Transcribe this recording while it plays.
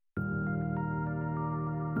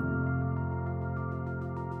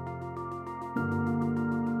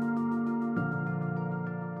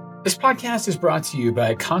This podcast is brought to you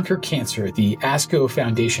by Conquer Cancer, the ASCO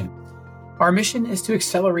Foundation. Our mission is to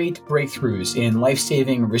accelerate breakthroughs in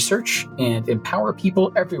life-saving research and empower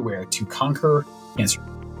people everywhere to conquer cancer.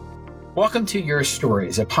 Welcome to Your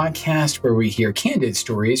Stories, a podcast where we hear candid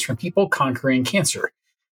stories from people conquering cancer.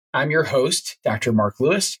 I'm your host, Dr. Mark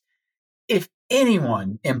Lewis. If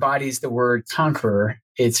anyone embodies the word conqueror,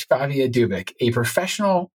 it's Favia Dubyk, a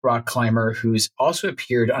professional rock climber who's also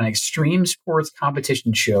appeared on extreme sports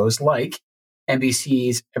competition shows like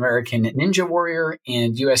NBC's American Ninja Warrior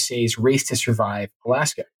and USA's Race to Survive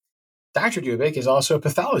Alaska. Dr. Dubyk is also a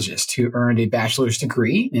pathologist who earned a bachelor's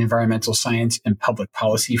degree in environmental science and public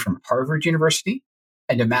policy from Harvard University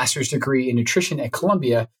and a master's degree in nutrition at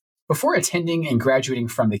Columbia before attending and graduating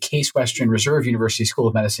from the Case Western Reserve University School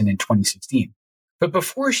of Medicine in 2016. But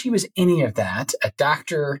before she was any of that, a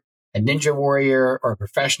doctor, a ninja warrior, or a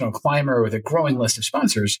professional climber with a growing list of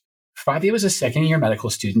sponsors, Favia was a second-year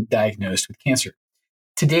medical student diagnosed with cancer.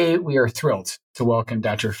 Today, we are thrilled to welcome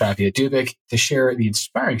Dr. Favia Dubyk to share the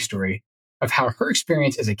inspiring story of how her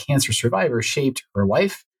experience as a cancer survivor shaped her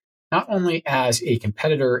life, not only as a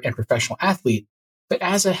competitor and professional athlete, but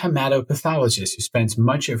as a hematopathologist who spends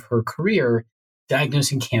much of her career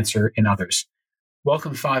diagnosing cancer in others.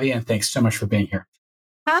 Welcome, Favia, and thanks so much for being here.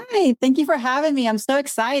 Hi, thank you for having me. I'm so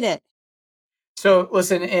excited. So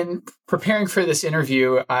listen, in preparing for this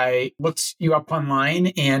interview, I looked you up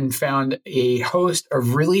online and found a host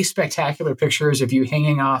of really spectacular pictures of you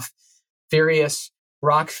hanging off various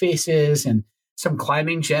rock faces and some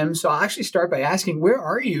climbing gyms. So I'll actually start by asking, where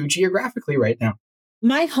are you geographically right now?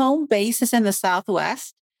 My home base is in the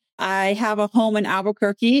Southwest. I have a home in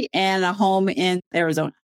Albuquerque and a home in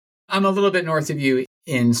Arizona. I'm a little bit north of you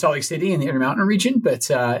in Salt Lake City in the Intermountain region, but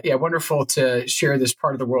wonderful to share this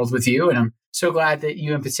part of the world with you. And I'm so glad that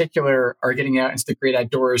you in particular are getting out into the great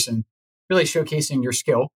outdoors and really showcasing your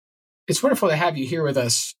skill. It's wonderful to have you here with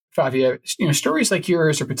us, Favia. Stories like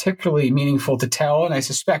yours are particularly meaningful to tell, and I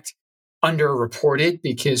suspect underreported,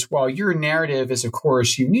 because while your narrative is, of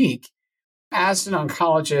course, unique, as an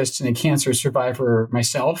oncologist and a cancer survivor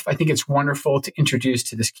myself, I think it's wonderful to introduce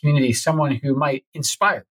to this community someone who might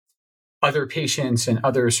inspire other patients and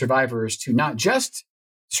other survivors to not just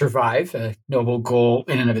survive, a noble goal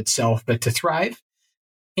in and of itself, but to thrive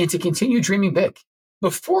and to continue dreaming big.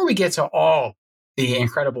 Before we get to all the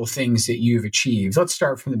incredible things that you've achieved, let's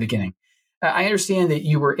start from the beginning. I understand that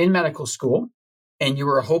you were in medical school and you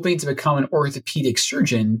were hoping to become an orthopedic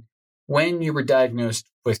surgeon when you were diagnosed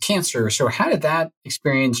with cancer. So how did that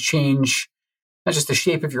experience change not just the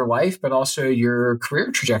shape of your life, but also your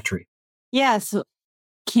career trajectory? Yes,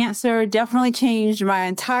 cancer definitely changed my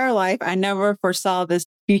entire life. I never foresaw this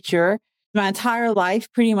future. My entire life,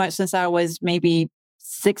 pretty much since I was maybe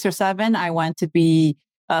 6 or 7, I wanted to be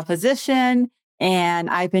a physician. And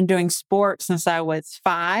I've been doing sports since I was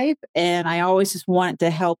 5. And I always just wanted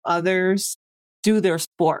to help others do their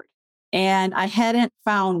sport. And I hadn't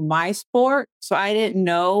found my sport, so I didn't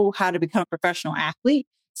know how to become a professional athlete.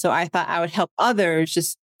 So I thought I would help others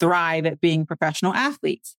just thrive at being professional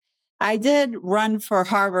athletes. I did run for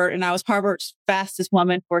Harvard, and I was Harvard's fastest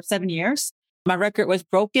woman for 7 years. My record was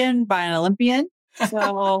broken by an Olympian,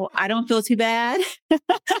 so I don't feel too bad.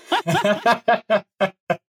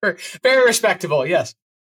 Very respectable, yes.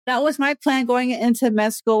 That was my plan going into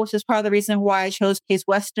med school, which is part of the reason why I chose Case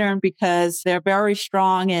Western, because they're very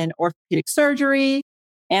strong in orthopedic surgery.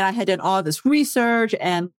 And I had done all this research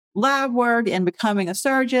and lab work and becoming a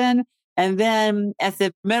surgeon. And then at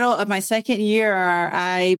the middle of my second year,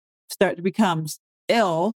 I started to become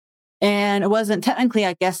ill. And it wasn't technically,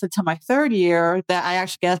 I guess, until my third year that I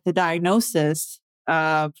actually got the diagnosis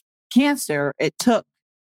of cancer. It took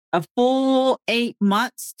a full 8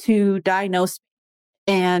 months to diagnose me.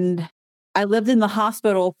 And I lived in the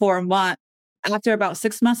hospital for a month after about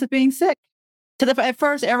 6 months of being sick. Because at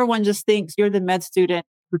first, everyone just thinks you're the med student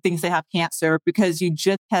who thinks they have cancer because you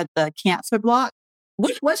just had the cancer block,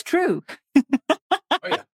 which was true. Oh,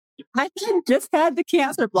 yeah. I had just had the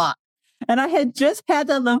cancer block and I had just had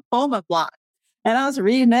the lymphoma block. And I was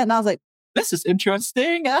reading it and I was like, this is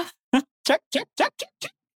interesting. Check.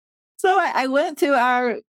 So I went to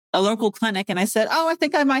a local clinic and I said, I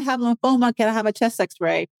think I might have lymphoma. Can I have a chest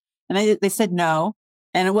x-ray? And they said no.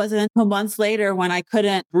 And it wasn't until months later when I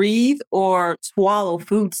couldn't breathe or swallow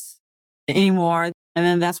foods anymore. And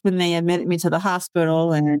then that's when they admitted me to the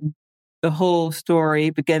hospital and the whole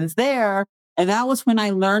story begins there. And that was when I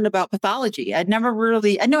learned about pathology. I know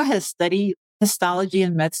I had to study histology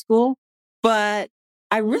in med school, but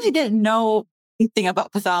I really didn't know anything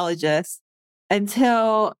about pathologists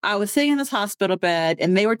until I was sitting in this hospital bed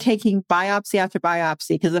and they were taking biopsy after biopsy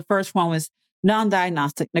because the first one was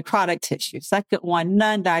non-diagnostic necrotic tissue. Second one,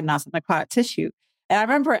 non-diagnostic necrotic tissue. And I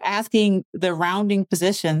remember asking the rounding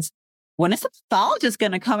physicians, when is the pathologist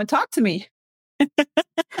going to come and talk to me?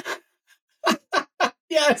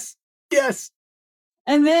 Yes. Yes.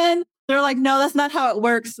 And then they're like, no, that's not how it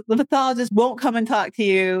works. The pathologist won't come and talk to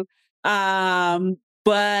you.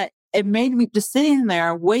 But it made me just sitting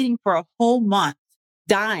there waiting for a whole month,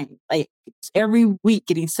 dying, like every week,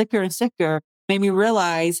 getting sicker and sicker, made me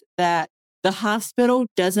realize that the hospital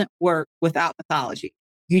doesn't work without pathology.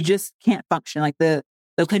 You just can't function. Like the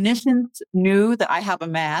clinicians knew that I have a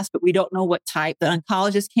mass, but we don't know what type. The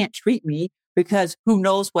oncologist can't treat me because who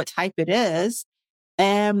knows what type it is.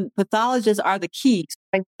 And pathologists are the key.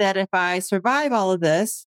 I said, if I survive all of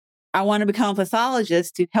this, I want to become a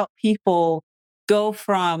pathologist to help people go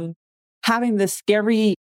from having this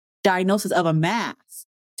scary diagnosis of a mass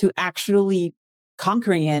to actually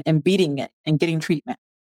conquering it and beating it and getting treatment.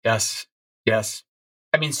 Yes. Yes.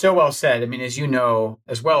 I mean, so well said. I mean, as you know,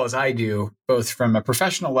 as well as I do, both from a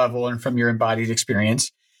professional level and from your embodied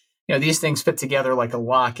experience, these things fit together like a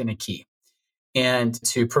lock and a key. And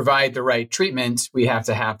to provide the right treatment, we have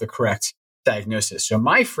to have the correct diagnosis. So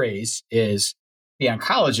my phrase is the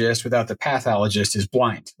oncologist without the pathologist is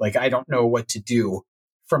blind. Like, I don't know what to do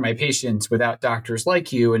for my patients without doctors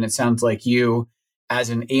like you. And it sounds like you, as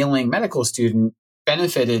an ailing medical student,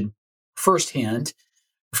 benefited firsthand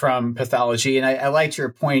from pathology. And I liked your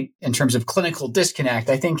point in terms of clinical disconnect.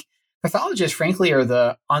 I think pathologists, frankly, are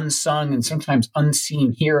the unsung and sometimes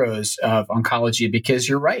unseen heroes of oncology, because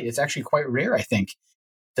you're right. It's actually quite rare, I think,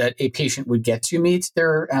 that a patient would get to meet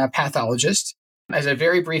their pathologist. As a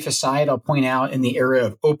very brief aside, I'll point out in the area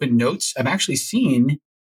of open notes, I've actually seen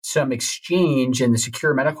some exchange in the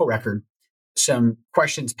secure medical record, some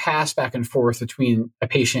questions passed back and forth between a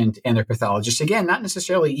patient and their pathologist. Again, not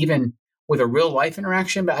necessarily even with a real life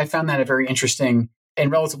interaction, but I found that a very interesting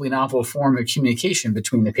and relatively novel form of communication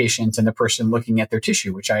between the patient and the person looking at their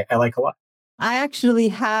tissue, which I like a lot. I actually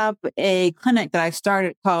have a clinic that I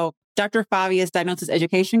started called Dr. Favia's Diagnosis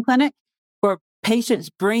Education Clinic, where patients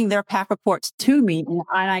bring their PAC reports to me and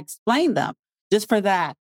I explain them just for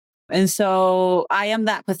that. And so I am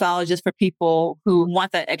that pathologist for people who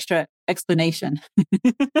want that extra explanation.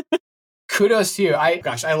 Kudos to you. I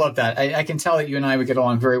love that. I can tell that you and I would get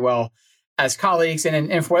along very well as colleagues.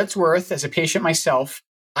 And for what it's worth, as a patient myself,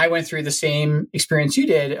 I went through the same experience you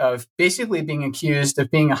did of basically being accused of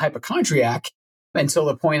being a hypochondriac until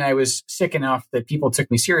the point I was sick enough that people took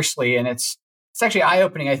me seriously. And it's actually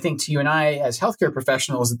eye-opening, I think, to you and I as healthcare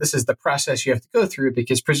professionals, that this is the process you have to go through,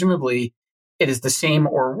 because presumably it is the same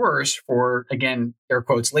or worse for, again, air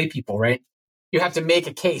quotes, lay people, right? You have to make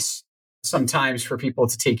a case sometimes for people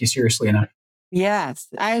to take you seriously enough. Yes,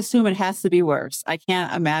 I assume it has to be worse. I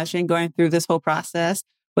can't imagine going through this whole process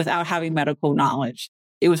without having medical knowledge.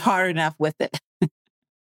 It was hard enough with it.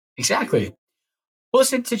 Exactly. Well,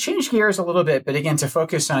 listen, to change gears a little bit, but again, to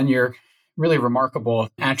focus on your really remarkable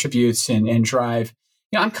attributes and drive,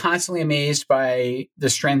 I'm constantly amazed by the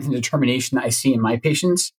strength and determination that I see in my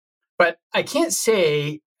patients. But I can't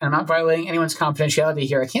say, and I'm not violating anyone's confidentiality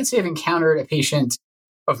here, I can't say I've encountered a patient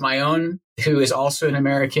of my own who is also an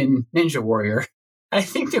American Ninja Warrior. I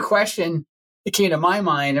think the question that came to my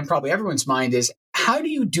mind, and probably everyone's mind, is how do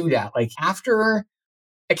you do that? Like, after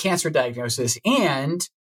a cancer diagnosis and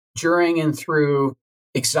during and through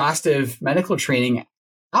exhaustive medical training,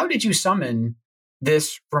 how did you summon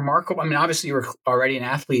this remarkable, obviously you were already an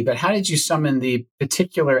athlete, but how did you summon the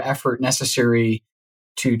particular effort necessary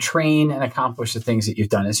to train and accomplish the things that you've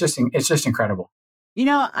done? It's just incredible.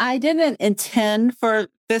 I didn't intend for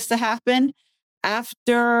this to happen.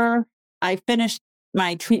 After I finished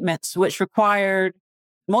my treatments, which required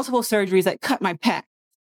multiple surgeries that cut my pec,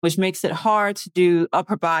 which makes it hard to do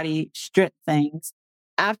upper body strength things.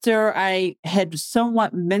 After I had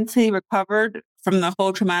somewhat mentally recovered from the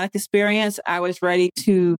whole traumatic experience, I was ready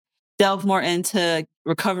to delve more into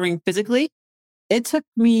recovering physically. It took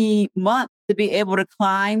me months to be able to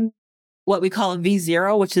climb what we call a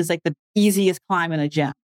V0, which is like the easiest climb in a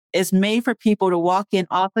gym. It's made for people to walk in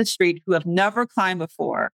off the street who have never climbed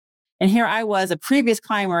before. And here I was, a previous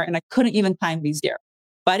climber, and I couldn't even climb V0.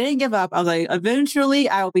 But I didn't give up. I was like, eventually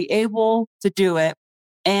I will be able to do it.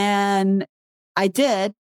 And I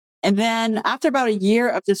did. And then after about a year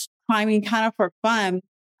of just climbing kind of for fun,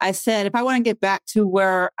 I said, if I want to get back to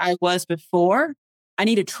where I was before, I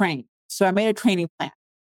need to train. So I made a training plan,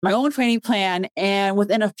 my own training plan. And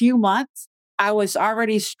within a few months, I was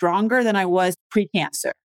already stronger than I was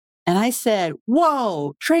pre-cancer. And I said,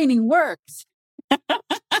 whoa, training works.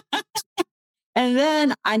 And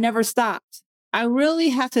then I never stopped. I really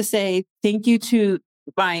have to say thank you to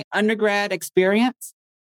my undergrad experience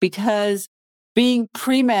because being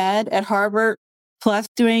pre-med at Harvard plus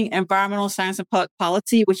doing environmental science and public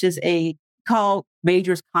policy, which is called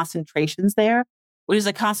majors concentrations there, which is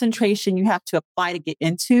a concentration you have to apply to get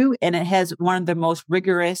into. And it has one of the most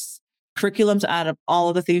rigorous curriculums out of all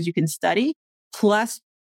of the things you can study, plus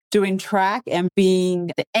doing track and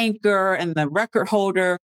being the anchor and the record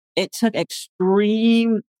holder. It took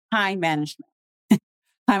extreme time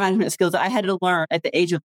management skills that I had to learn at the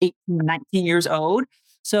age of 18, 19 years old.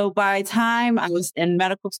 So by the time I was in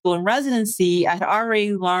medical school and residency, I had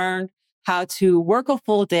already learned how to work a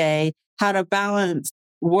full day, how to balance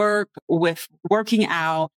work with working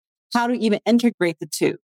out, how to even integrate the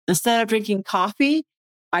two. Instead of drinking coffee,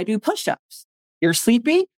 I do push-ups. You're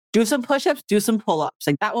sleepy? Do some push-ups, do some pull-ups.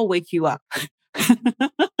 Like that will wake you up.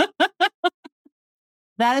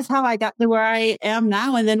 That is how I got to where I am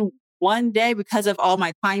now. And then one day, because of all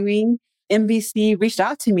my timing, NBC reached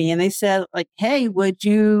out to me and they said, like, hey, would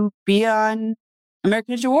you be on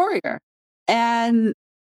American Ninja Warrior? And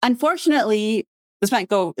unfortunately, this might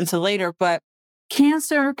go into later, but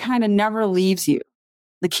cancer kind of never leaves you.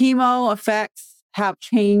 The chemo effects have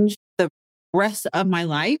changed the rest of my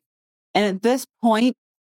life. And at this point,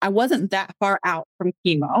 I wasn't that far out from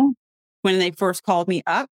chemo when they first called me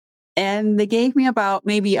up. And they gave me about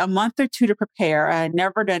maybe a month or two to prepare. I had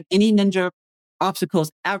never done any ninja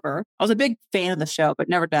obstacles ever. I was a big fan of the show, but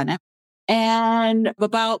never done it. And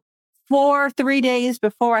about 3 days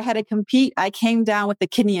before I had to compete, I came down with a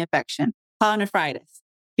kidney infection, pyelonephritis,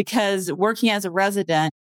 because working as a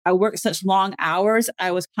resident, I worked such long hours.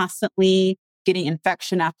 I was constantly getting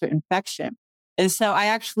infection after infection. And so I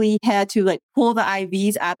actually had to pull the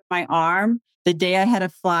IVs out of my arm the day I had to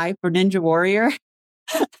fly for Ninja Warrior.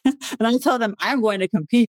 And I told them, I'm going to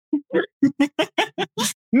compete.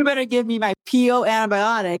 You better give me my PO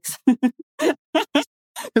antibiotics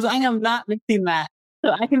because I am not mixing that.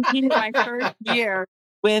 So I competed my first year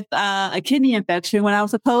with a kidney infection when I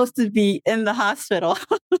was supposed to be in the hospital.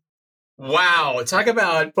 Wow. Talk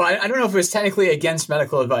about, well, I don't know if it was technically against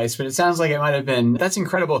medical advice, but it sounds like it might have been. That's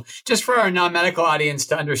incredible. Just for our non-medical audience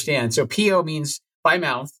to understand. So PO means by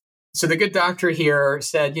mouth. So the good doctor here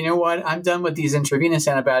said, you know what? I'm done with these intravenous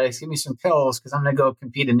antibiotics. Give me some pills because I'm going to go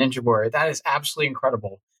compete in Ninja Warrior. That is absolutely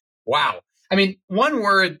incredible. Wow. I mean, one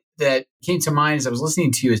word that came to mind as I was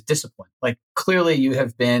listening to you is discipline. Like clearly you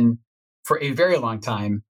have been for a very long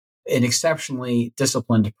time an exceptionally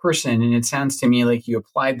disciplined person. And it sounds to me like you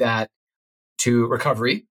applied that to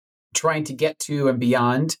recovery, trying to get to and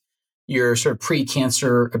beyond your sort of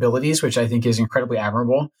pre-cancer abilities, which I think is incredibly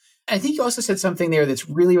admirable. I think you also said something there that's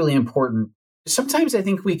really, really important. Sometimes I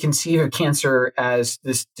think we conceive of cancer as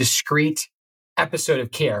this discrete episode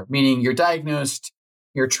of care, meaning you're diagnosed,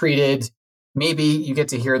 you're treated, maybe you get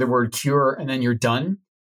to hear the word cure and then you're done.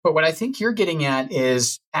 But what I think you're getting at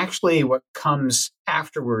is actually what comes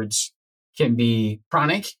afterwards can be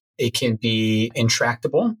chronic, it can be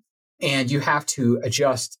intractable, and you have to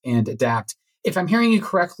adjust and adapt. If I'm hearing you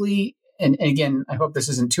correctly, and again, I hope this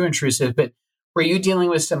isn't too intrusive, but were you dealing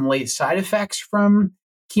with some late side effects from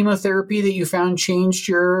chemotherapy that you found changed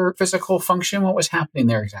your physical function? What was happening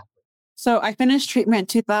there exactly? So I finished treatment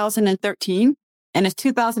in 2013 and it's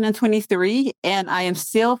 2023 and I am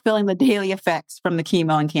still feeling the daily effects from the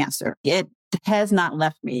chemo and cancer. It has not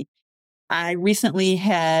left me. I recently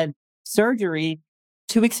had surgery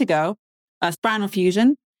 2 weeks ago, a spinal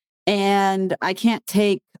fusion, and I can't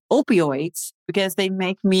take opioids because they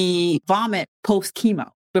make me vomit post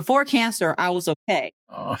chemo. Before cancer, I was okay.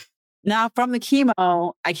 Oh. Now from the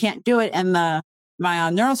chemo, I can't do it. And my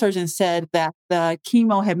neurosurgeon said that the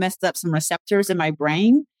chemo had messed up some receptors in my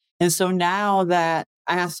brain. And so now that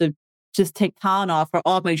I have to just take Tylenol for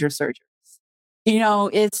all major surgeries. You know,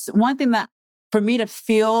 it's one thing that for me to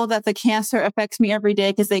feel that the cancer affects me every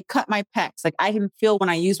day because they cut my pecs. Like I can feel when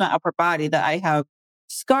I use my upper body that I have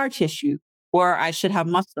scar tissue where I should have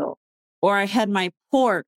muscle, or I had my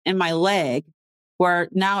port in my leg where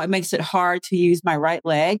now it makes it hard to use my right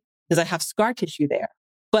leg because I have scar tissue there.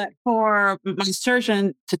 But for my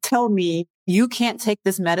surgeon to tell me, you can't take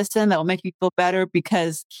this medicine that will make you feel better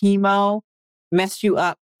because chemo messed you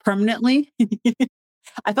up permanently.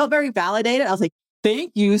 I felt very validated. I was like,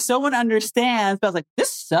 thank you. Someone understands. But I was like,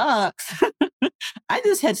 this sucks. I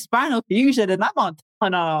just had spinal fusion and I'm on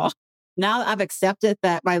Tylenol. Now that I've accepted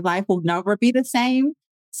that my life will never be the same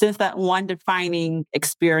since that one defining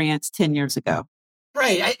experience 10 years ago.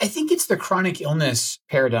 Right. I think it's the chronic illness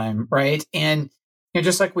paradigm, right? And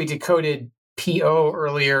just like we decoded PO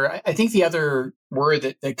earlier, I think the other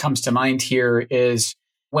word that comes to mind here is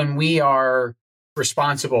when we are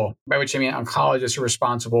responsible, by which I mean oncologists are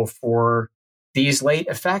responsible for these late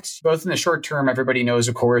effects, both in the short term, everybody knows,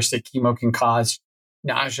 of course, that chemo can cause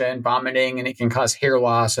nausea and vomiting, and it can cause hair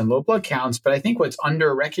loss and low blood counts. But I think what's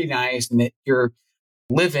under recognized and that you're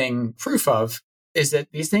living proof of is that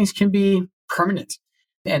these things can be permanent.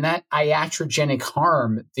 And that iatrogenic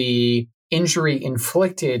harm, the injury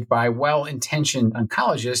inflicted by well-intentioned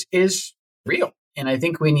oncologists, is real. And I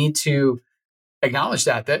think we need to acknowledge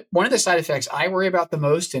that one of the side effects I worry about the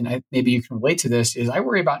most, and maybe you can relate to this, is I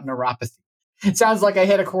worry about neuropathy. It sounds like I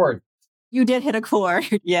hit a chord. You did hit a chord,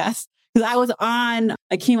 yes. Because I was on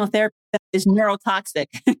a chemotherapy that is neurotoxic.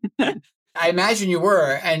 I imagine you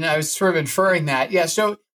were, and I was sort of inferring that. Yeah,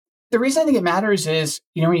 so the reason I think it matters is,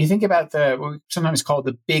 when you think about what we sometimes call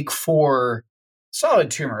the big four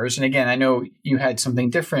solid tumors, and again, I know you had something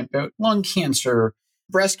different, but lung cancer,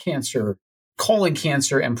 breast cancer, colon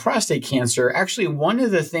cancer, and prostate cancer, actually one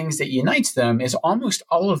of the things that unites them is almost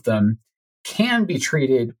all of them can be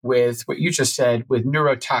treated with what you just said, with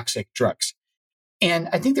neurotoxic drugs. And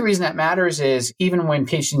I think the reason that matters is even when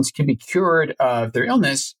patients can be cured of their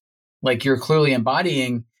illness, like you're clearly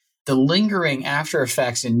embodying, the lingering after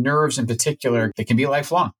effects in nerves in particular, that can be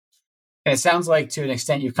lifelong. And it sounds like to an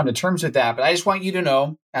extent you've come to terms with that. But I just want you to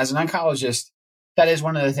know, as an oncologist, that is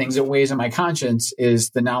one of the things that weighs on my conscience,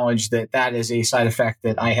 is the knowledge that that is a side effect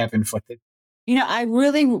that I have inflicted. I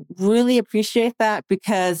really, really appreciate that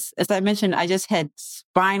because, as I mentioned, I just had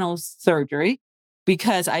spinal surgery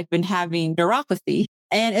because I've been having neuropathy.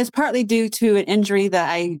 And it's partly due to an injury that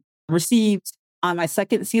I received on my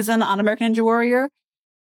second season on American Ninja Warrior,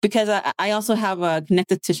 because I also have a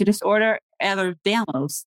connective tissue disorder,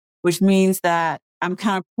 Ehlers-Danlos, which means that I'm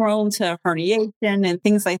kind of prone to herniation and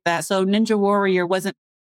things like that. So Ninja Warrior wasn't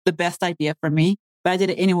the best idea for me, but I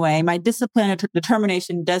did it anyway. My discipline and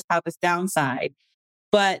determination does have its downside,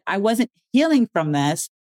 but I wasn't healing from this.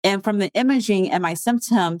 And from the imaging and my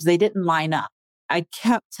symptoms, they didn't line up. I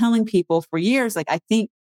kept telling people for years, I think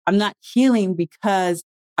I'm not healing because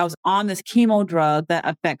I was on this chemo drug that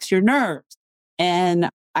affects your nerves. And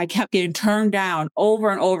I kept getting turned down over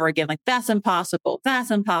and over again. That's impossible.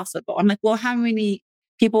 That's impossible. I'm like, well, how many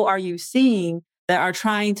people are you seeing that are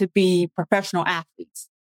trying to be professional athletes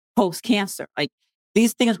post-cancer?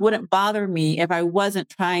 These things wouldn't bother me if I wasn't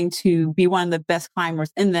trying to be one of the best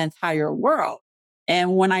climbers in the entire world.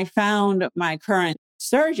 And when I found my current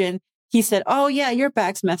surgeon, he said, oh yeah, your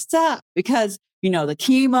back's messed up because, the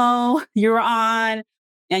chemo you're on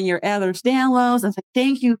and your Ehlers-Danlos. I was like,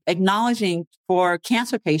 thank you. Acknowledging for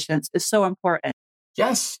cancer patients is so important.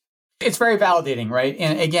 Yes. It's very validating, right?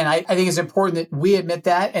 And again, I think it's important that we admit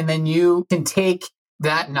that, and then you can take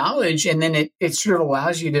that knowledge and then it sort of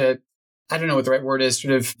allows you to, I don't know what the right word is,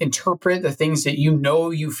 sort of interpret the things that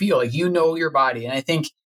you feel, your body. And I think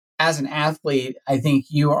as an athlete, I think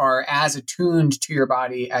you are as attuned to your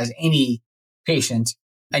body as any patient,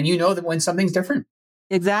 and you know that when something's different.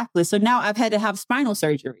 Exactly. So now I've had to have spinal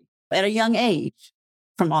surgery at a young age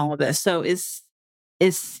from all of this. So it's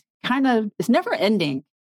never ending,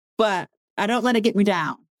 but I don't let it get me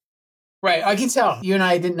down. Right. I can tell. You and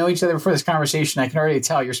I didn't know each other before this conversation. I can already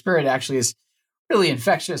tell your spirit actually is really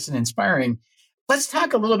infectious and inspiring. Let's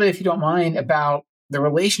talk a little bit, if you don't mind, about the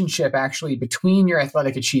relationship actually between your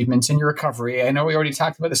athletic achievements and your recovery. I know we already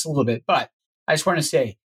talked about this a little bit, but I just want to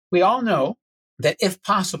say, we all know that if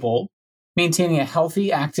possible, maintaining a healthy,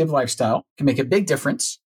 active lifestyle can make a big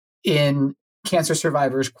difference in cancer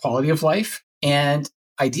survivors' quality of life and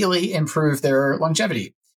ideally improve their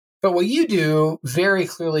longevity. But what you do very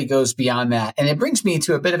clearly goes beyond that. And it brings me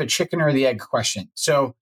to a bit of a chicken or the egg question.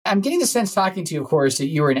 So I'm getting the sense talking to you, of course, that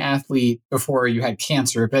you were an athlete before you had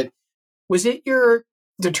cancer, but was it your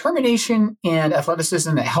determination and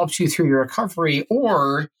athleticism that helped you through your recovery,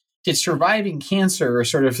 or did surviving cancer, or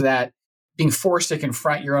sort of that being forced to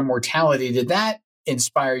confront your own mortality, did that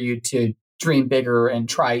inspire you to dream bigger and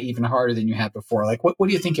try even harder than you had before? What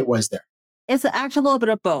do you think it was there? It's actually a little bit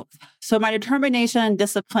of both. So my determination and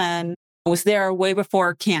discipline was there way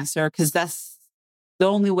before cancer, because that's the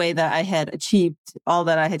only way that I had achieved all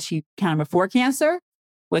that I had achieved kind of before cancer,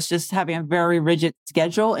 was just having a very rigid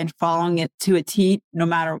schedule and following it to a T, no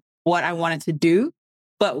matter what I wanted to do.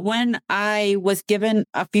 But when I was given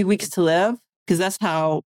a few weeks to live, because that's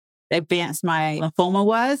how advanced my lymphoma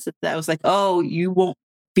was, that was like, oh, you won't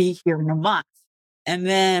be here in a month. And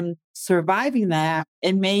then surviving that,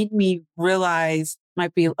 it made me realize,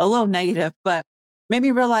 might be a little negative, but made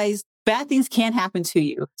me realize bad things can happen to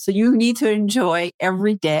you. So you need to enjoy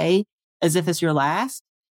every day as if it's your last.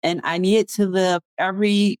 And I needed to live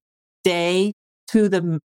every day to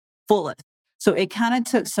the fullest. So it kind of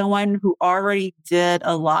took someone who already did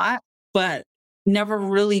a lot, but never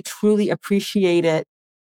really truly appreciated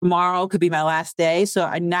tomorrow could be my last day. So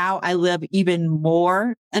now I live even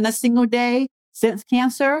more in a single day since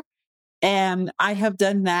cancer. And I have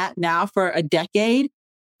done that now for a decade.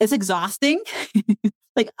 It's exhausting,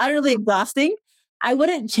 like utterly exhausting. I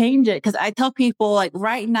wouldn't change it because I tell people like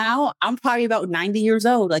right now, I'm probably about 90 years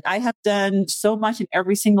old. Like I have done so much in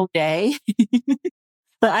every single day,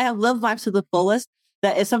 but I have lived life to the fullest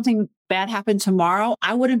that if something bad happened tomorrow,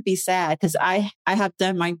 I wouldn't be sad because I have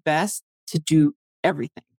done my best to do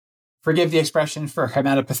everything. Forgive the expression for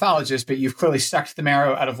hematopathologist, but you've clearly sucked the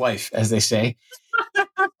marrow out of life, as they say.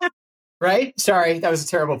 Right? Sorry, that was a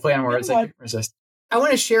terrible play on words. I couldn't resist. I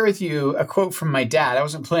want to share with you a quote from my dad. I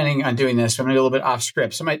wasn't planning on doing this, so I'm going to go a little bit off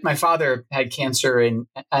script. So my father had cancer, and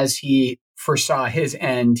as he foresaw his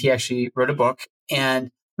end, he actually wrote a book.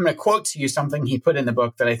 And I'm going to quote to you something he put in the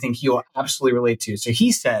book that I think you'll absolutely relate to. So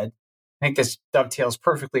he said, I think this dovetails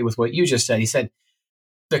perfectly with what you just said. He said,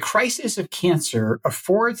 "The crisis of cancer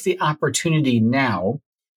affords the opportunity now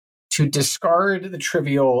to discard the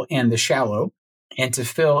trivial and the shallow, and to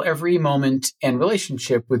fill every moment and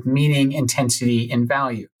relationship with meaning, intensity, and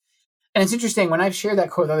value." And it's interesting, when I've shared that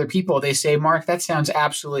quote with other people, they say, "Mark, that sounds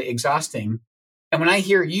absolutely exhausting." And when I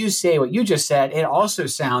hear you say what you just said, it also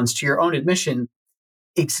sounds, to your own admission,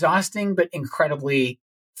 exhausting, but incredibly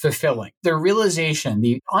fulfilling. The realization,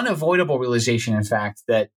 the unavoidable realization, in fact,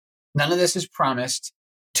 that none of this is promised.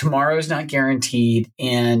 Tomorrow is not guaranteed.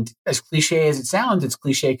 And as cliche as it sounds, it's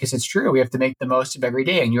cliche because it's true. We have to make the most of every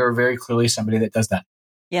day. And you're very clearly somebody that does that.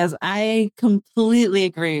 Yes, I completely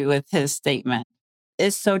agree with his statement.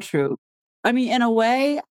 It's so true. I mean, in a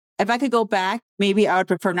way, if I could go back, maybe I would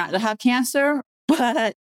prefer not to have cancer,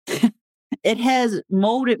 but it has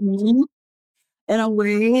molded me in a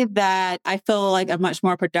way that I feel like a much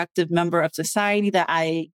more productive member of society, that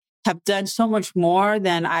I have done so much more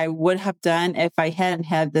than I would have done if I hadn't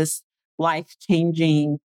had this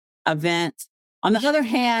life-changing event. On the other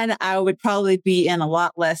hand, I would probably be in a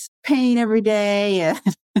lot less pain every day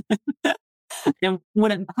and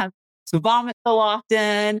wouldn't have to vomit so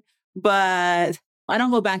often. But I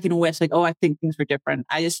don't go back and wish like, oh, I think things were different.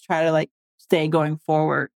 I just try to like stay going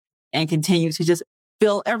forward and continue to just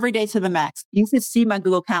fill every day to the max. You should see my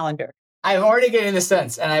Google Calendar. I'm already getting the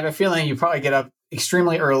sense, and I have a feeling you probably get up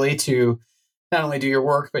extremely early to not only do your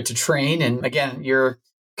work, but to train. And again, your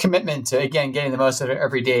commitment to, again, getting the most of it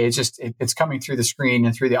every day, it's coming through the screen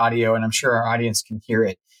and through the audio, and I'm sure our audience can hear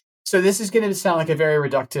it. So this is going to sound like a very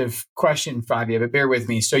reductive question, Favia, but bear with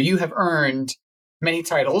me. So you have earned many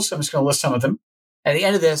titles. I'm just going to list some of them. At the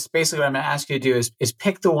end of this, basically what I'm going to ask you to do is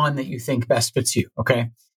pick the one that you think best fits you, okay?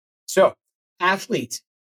 So athlete,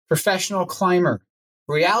 professional climber,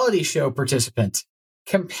 reality show participant,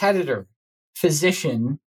 competitor,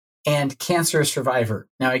 physician, and cancer survivor.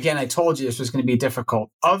 Now, again, I told you this was going to be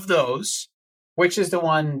difficult. Of those, which is the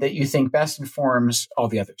one that you think best informs all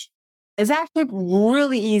the others? It's actually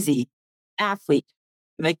really easy. Athlete,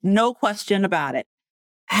 like no question about it.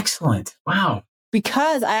 Excellent. Wow.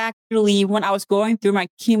 Because I actually, when I was going through my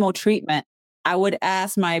chemo treatment, I would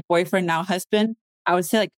ask my boyfriend, now husband, I would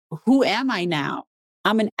say like, who am I now?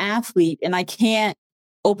 I'm an athlete and I can't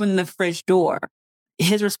open the fridge door.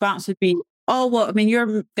 His response would be, oh, well, I mean, you're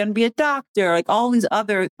going to be a doctor, like all these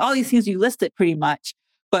things you listed pretty much.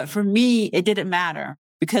 But for me, it didn't matter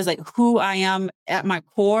because like who I am at my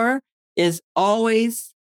core is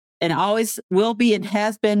always and always will be and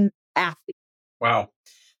has been athlete. Wow.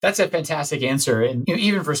 That's a fantastic answer. And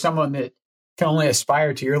even for someone that can only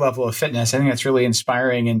aspire to your level of fitness, I think that's really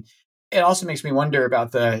inspiring. And it also makes me wonder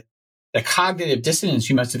about the cognitive dissonance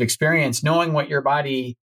you must have experienced, knowing what your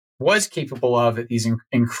body was capable of at these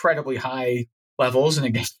incredibly high levels. And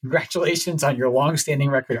again, congratulations on your longstanding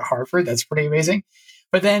record at Harvard. That's pretty amazing.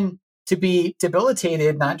 But then to be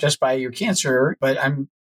debilitated, not just by your cancer, but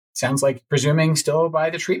sounds like presuming still by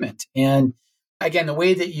the treatment. And again, the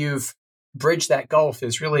way that you've bridged that gulf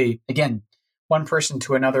is really, again, one person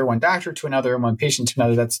to another, one doctor to another, and one patient to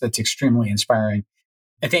another. That's extremely inspiring.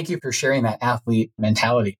 And thank you for sharing that athlete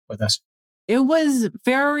mentality with us. It was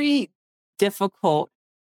very difficult.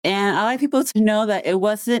 And I like people to know that it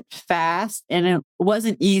wasn't fast and it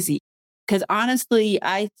wasn't easy. Because honestly,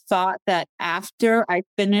 I thought that after I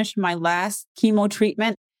finished my last chemo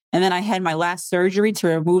treatment and then I had my last surgery to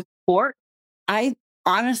remove the port, I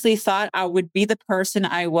honestly thought I would be the person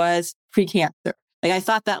I was pre-cancer. Like I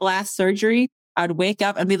thought that last surgery, I'd wake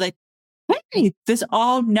up and be like, hey, this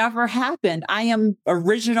all never happened. I am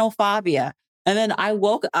original Favia. And then I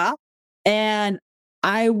woke up and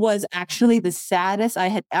I was actually the saddest I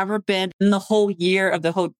had ever been in the whole year of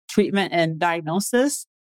the whole treatment and diagnosis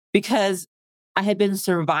because I had been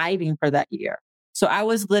surviving for that year. So I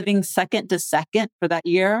was living second to second for that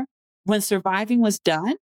year. When surviving was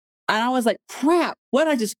done, and I was like, crap, what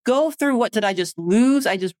did I just go through? What did I just lose?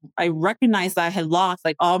 I recognized that I had lost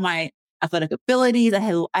like all my athletic abilities. I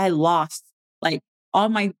had lost like all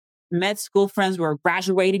my med school friends were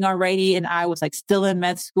graduating already. And I was like still in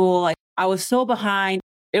med school. Like I was so behind.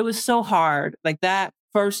 It was so hard. Like that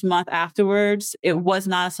first month afterwards, it was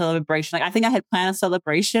not a celebration. Like I think I had planned a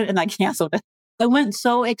celebration and I canceled it. It went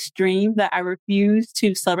so extreme that I refused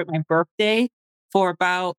to celebrate my birthday for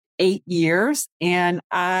about 8 years. And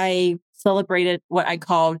I celebrated what I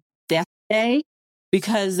called Death Day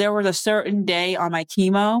because there was a certain day on my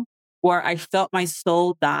chemo where I felt my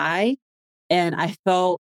soul die and I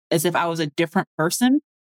felt as if I was a different person.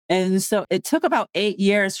 And so it took about 8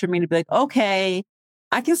 years for me to be like, okay,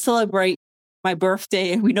 I can celebrate my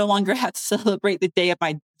birthday and we no longer have to celebrate the day of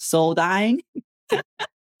my soul dying.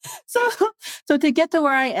 So to get to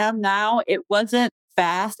where I am now, it wasn't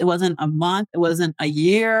fast. It wasn't a month. It wasn't a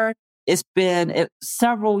year. It's been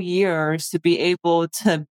several years to be able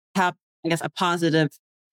to have, I guess, a positive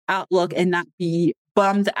outlook and not be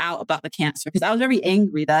bummed out about the cancer. Because I was very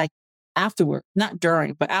angry that afterward, not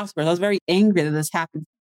during, but afterwards, I was very angry that this happened.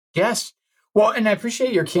 Yes. Well, and I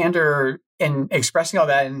appreciate your candor in expressing all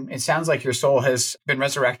that. And it sounds like your soul has been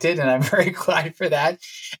resurrected. And I'm very glad for that.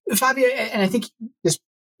 Favia, and I think this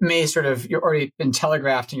may sort of, you've already been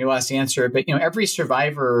telegraphed in your last answer, but every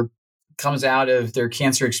survivor comes out of their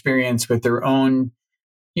cancer experience with their own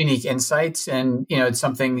unique insights. And, it's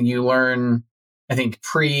something you learn, I think,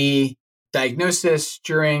 pre-diagnosis,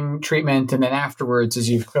 during treatment, and then afterwards, as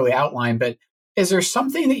you've clearly outlined. But is there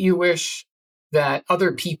something that you wish that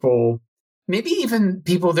other people, maybe even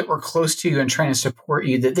people that were close to you and trying to support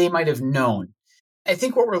you, that they might have known? I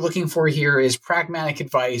think what we're looking for here is pragmatic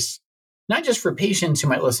advice, not just for patients who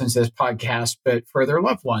might listen to this podcast, but for their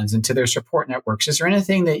loved ones and to their support networks. Is there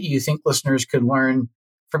anything that you think listeners could learn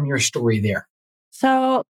from your story there?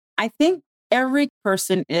 So I think every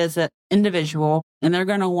person is an individual and they're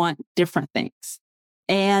going to want different things.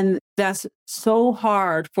 And that's so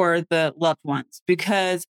hard for the loved ones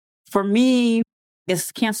because for me, it's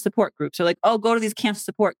cancer support groups. So like, oh, go to these cancer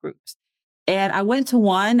support groups. And I went to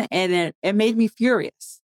one and it made me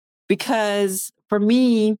furious because for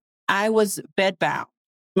me, I was bedbound.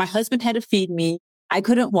 My husband had to feed me. I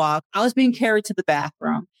couldn't walk. I was being carried to the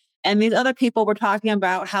bathroom. And these other people were talking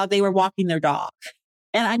about how they were walking their dog.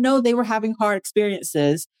 And I know they were having hard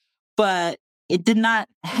experiences, but it did not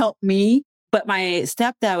help me. But my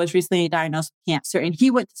stepdad was recently diagnosed with cancer and he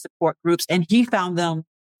went to support groups and he found them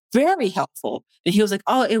very helpful. And he was like,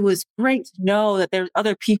 oh, it was great to know that there's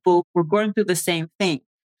other people who were going through the same thing.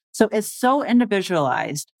 So it's so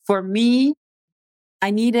individualized. For me,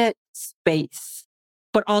 I needed space,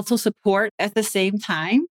 but also support at the same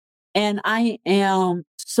time. And I am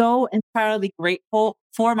so entirely grateful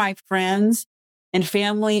for my friends and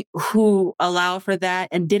family who allow for that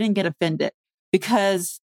and didn't get offended.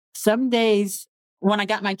 Because some days when I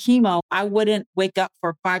got my chemo, I wouldn't wake up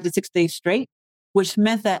for 5 to 6 days straight, which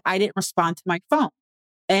meant that I didn't respond to my phone.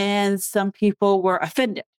 And some people were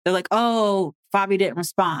offended. They're like, oh, Favia didn't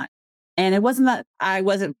respond. And it wasn't that I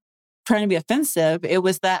wasn't trying to be offensive. It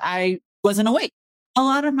was that I wasn't awake. A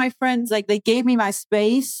lot of my friends, like they gave me my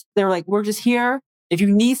space. They were like, we're just here. If you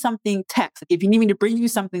need something, text. Like, if you need me to bring you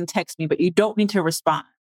something, text me, but you don't need to respond.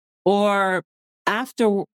 Or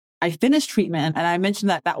after I finished treatment and I mentioned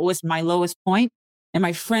that that was my lowest point and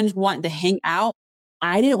my friends wanted to hang out,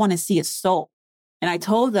 I didn't want to see a soul. And I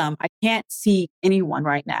told them, I can't see anyone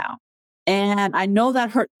right now. And I know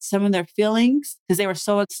that hurt some of their feelings because they were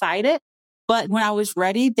so excited. But when I was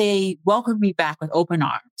ready, they welcomed me back with open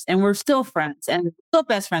arms and we're still friends and still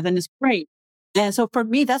best friends. And it's great. And so for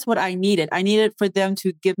me, that's what I needed. I needed for them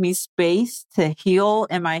to give me space to heal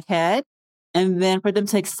in my head and then for them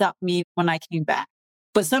to accept me when I came back.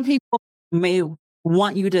 But some people may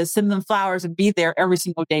want you to send them flowers and be there every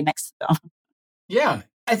single day next to them. Yeah.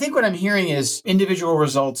 I think what I'm hearing is individual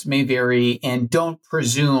results may vary and don't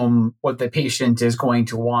presume what the patient is going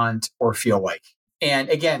to want or feel like. And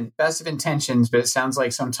again, best of intentions, but it sounds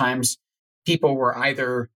like sometimes people were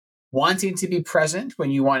either wanting to be present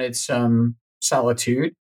when you wanted some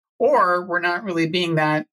solitude, or were not really being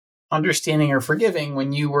that understanding or forgiving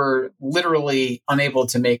when you were literally unable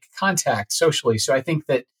to make contact socially. So I think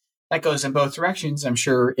that goes in both directions. I'm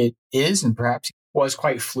sure it is, and perhaps was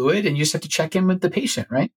quite fluid, and you just have to check in with the patient,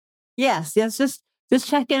 right? Yes. Just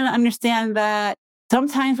check in and understand that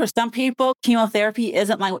sometimes for some people, chemotherapy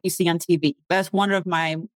isn't like what you see on TV. That's one of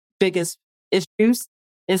my biggest issues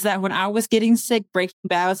is that when I was getting sick, Breaking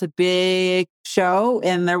Bad was a big show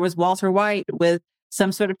and there was Walter White with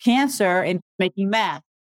some sort of cancer and making math.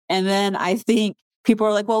 And then I think people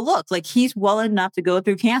are like, well, look, like he's well enough to go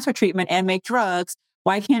through cancer treatment and make drugs.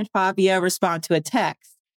 Why can't Favia respond to a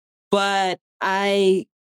text? But I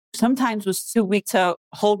sometimes was too weak to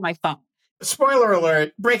hold my phone. Spoiler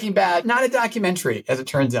alert, Breaking Bad, not a documentary, as it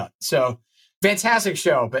turns out. So fantastic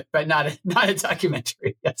show, but not a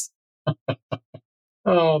documentary. Yes.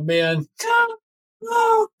 Oh, man.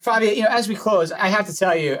 Favia, as we close, I have to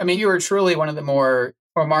tell you, you are truly one of the more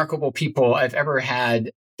remarkable people I've ever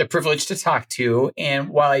had the privilege to talk to. And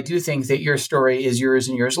while I do think that your story is yours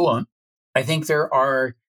and yours alone, I think there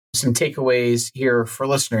are some takeaways here for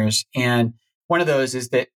listeners. And one of those is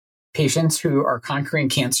that patients who are conquering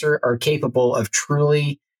cancer are capable of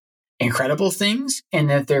truly incredible things, and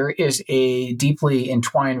that there is a deeply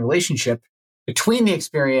entwined relationship between the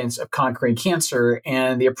experience of conquering cancer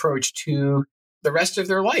and the approach to the rest of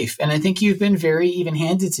their life. And I think you've been very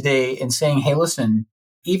even-handed today in saying, hey, listen,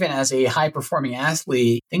 even as a high-performing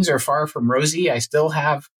athlete, things are far from rosy. I still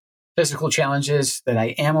have physical challenges that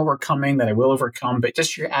I am overcoming, that I will overcome, but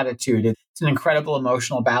just your attitude, it's an incredible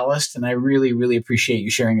emotional ballast. And I really, really appreciate you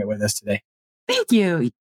sharing it with us today. Thank you.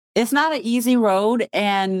 It's not an easy road.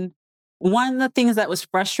 And one of the things that was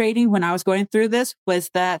frustrating when I was going through this was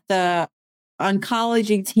that the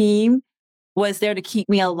oncology team was there to keep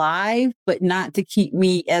me alive, but not to keep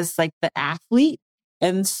me as like the athlete.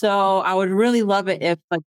 And so I would really love it if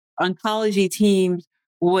like oncology teams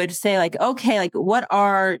would say like, okay, like what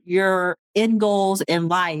are your end goals in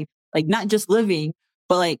life? Like not just living,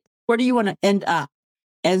 but like, where do you want to end up?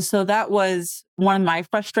 And so that was one of my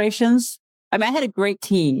frustrations. I had a great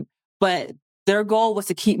team, but their goal was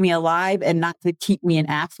to keep me alive and not to keep me an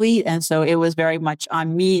athlete. And so it was very much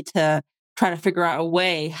on me to try to figure out a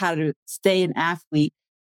way how to stay an athlete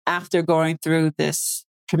after going through this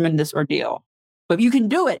tremendous ordeal. But you can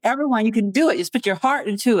do it. Everyone, you can do it. Just put your heart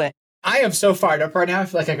into it. I am so fired up right now. I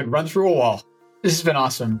feel like I could run through a wall. This has been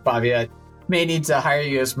awesome, Favia. May need to hire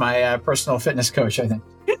you as my personal fitness coach, I think.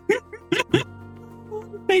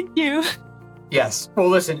 Thank you. Yes. Well,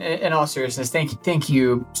 listen, in all seriousness, thank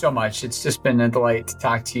you so much. It's just been a delight to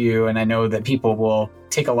talk to you. And I know that people will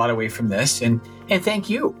take a lot away from this. And thank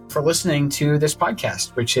you for listening to this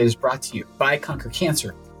podcast, which is brought to you by Conquer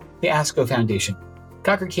Cancer, the ASCO Foundation.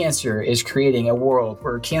 Conquer Cancer is creating a world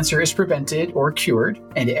where cancer is prevented or cured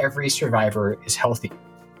and every survivor is healthy.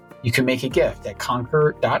 You can make a gift at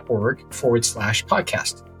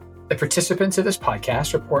conquer.org/podcast. The participants of this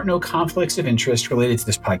podcast report no conflicts of interest related to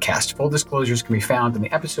this podcast. Full disclosures can be found on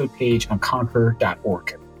the episode page on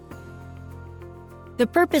conquer.org. The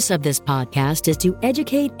purpose of this podcast is to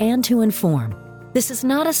educate and to inform. This is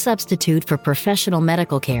not a substitute for professional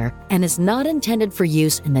medical care and is not intended for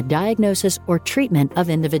use in the diagnosis or treatment of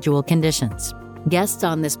individual conditions. Guests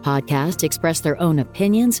on this podcast express their own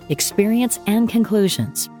opinions, experience, and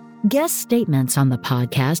conclusions. Guest statements on the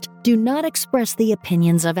podcast do not express the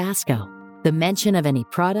opinions of ASCO. The mention of any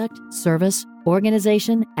product, service,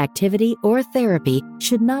 organization, activity, or therapy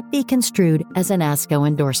should not be construed as an ASCO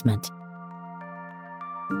endorsement.